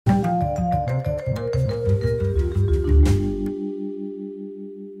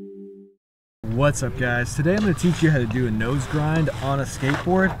What's up guys? Today I'm going to teach you how to do a nose grind on a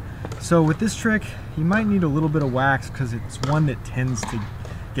skateboard. So with this trick you might need a little bit of wax because it's one that tends to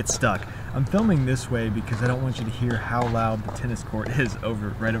get stuck. I'm filming this way because I don't want you to hear how loud the tennis court is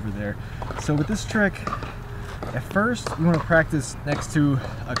right over there. So with this trick, at first you want to practice next to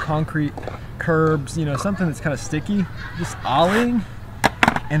a concrete curbs, something that's kind of sticky, just ollieing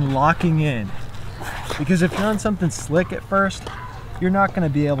and locking in. Because if you're on something slick at first, you're not going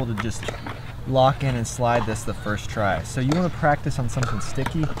to be able to just lock in and slide this the first try. So you want to practice on something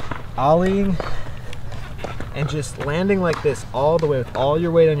sticky, ollieing and just landing like this all the way with all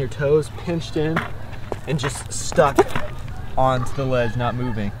your weight on your toes pinched in and just stuck onto the ledge, not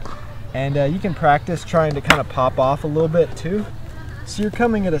moving. And you can practice trying to kind of pop off a little bit too. So you're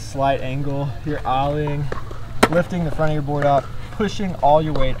coming at a slight angle, you're ollieing, lifting the front of your board up, pushing all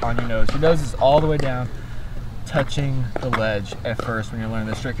your weight on your nose. Your nose is all the way down, touching the ledge at first when you're learning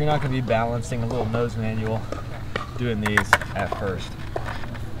this trick. You're not going to be balancing a little nose manual doing these at first.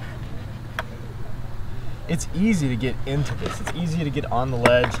 It's easy to get into this. It's easy to get on the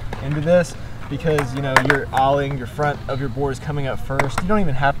ledge into this because you're ollieing, your front of your board is coming up first. You don't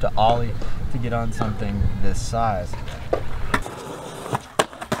even have to ollie to get on something this size.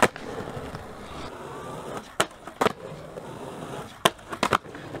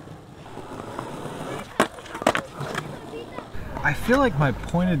 I feel like my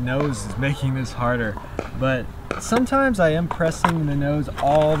pointed nose is making this harder, but sometimes I am pressing the nose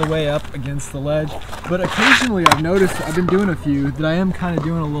all the way up against the ledge, but occasionally I've noticed, I've been doing a few, that I am kind of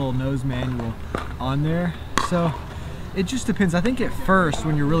doing a little nose manual on there. So it just depends. I think at first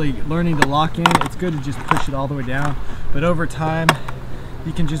when you're really learning to lock in, it's good to just push it all the way down, but over time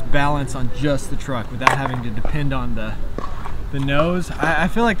you can just balance on just the truck without having to depend on the nose. I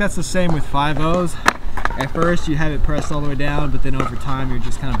feel like that's the same with 5.0s. At first you have it pressed all the way down, but then over time you're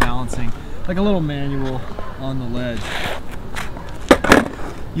just kind of balancing like a little manual on the ledge.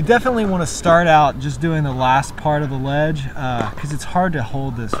 You definitely want to start out just doing the last part of the ledge because it's hard to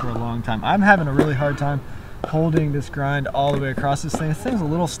hold this for a long time. I'm having a really hard time holding this grind all the way across this thing. This thing's a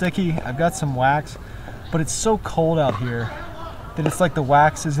little sticky. I've got some wax, but it's so cold out here that it's like the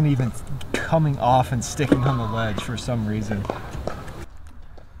wax isn't even coming off and sticking on the ledge for some reason.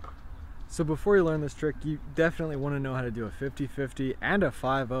 So before you learn this trick, you definitely want to know how to do a 50-50 and a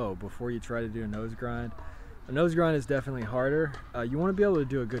 5.0 before you try to do a nose grind. A nose grind is definitely harder. You want to be able to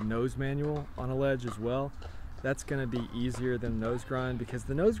do a good nose manual on a ledge as well. That's going to be easier than a nose grind because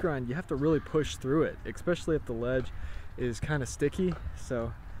the nose grind, you have to really push through it, especially if the ledge is kind of sticky.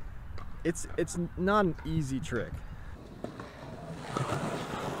 So it's not an easy trick.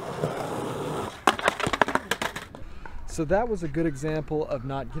 So that was a good example of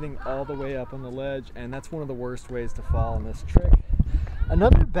not getting all the way up on the ledge, and that's one of the worst ways to fall in this trick.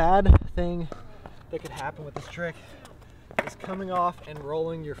 Another bad thing that could happen with this trick is coming off and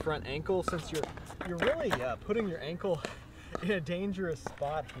rolling your front ankle, since you're really putting your ankle in a dangerous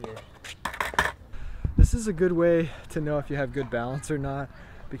spot here. This is a good way to know if you have good balance or not,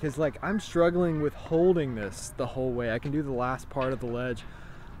 because I'm struggling with holding this the whole way. I can do the last part of the ledge,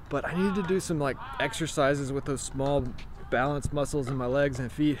 but I need to do some exercises with those small balance muscles in my legs and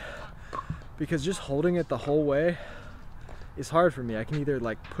feet, because just holding it the whole way is hard for me. I can either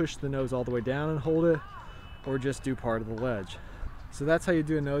push the nose all the way down and hold it, or just do part of the ledge. So that's how you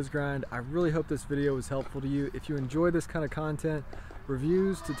do a nose grind. I really hope this video was helpful to you. If you enjoy this kind of content,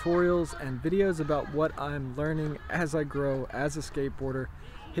 reviews, tutorials, and videos about what I'm learning as I grow as a skateboarder,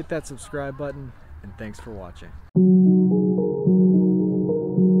 hit that subscribe button, and thanks for watching.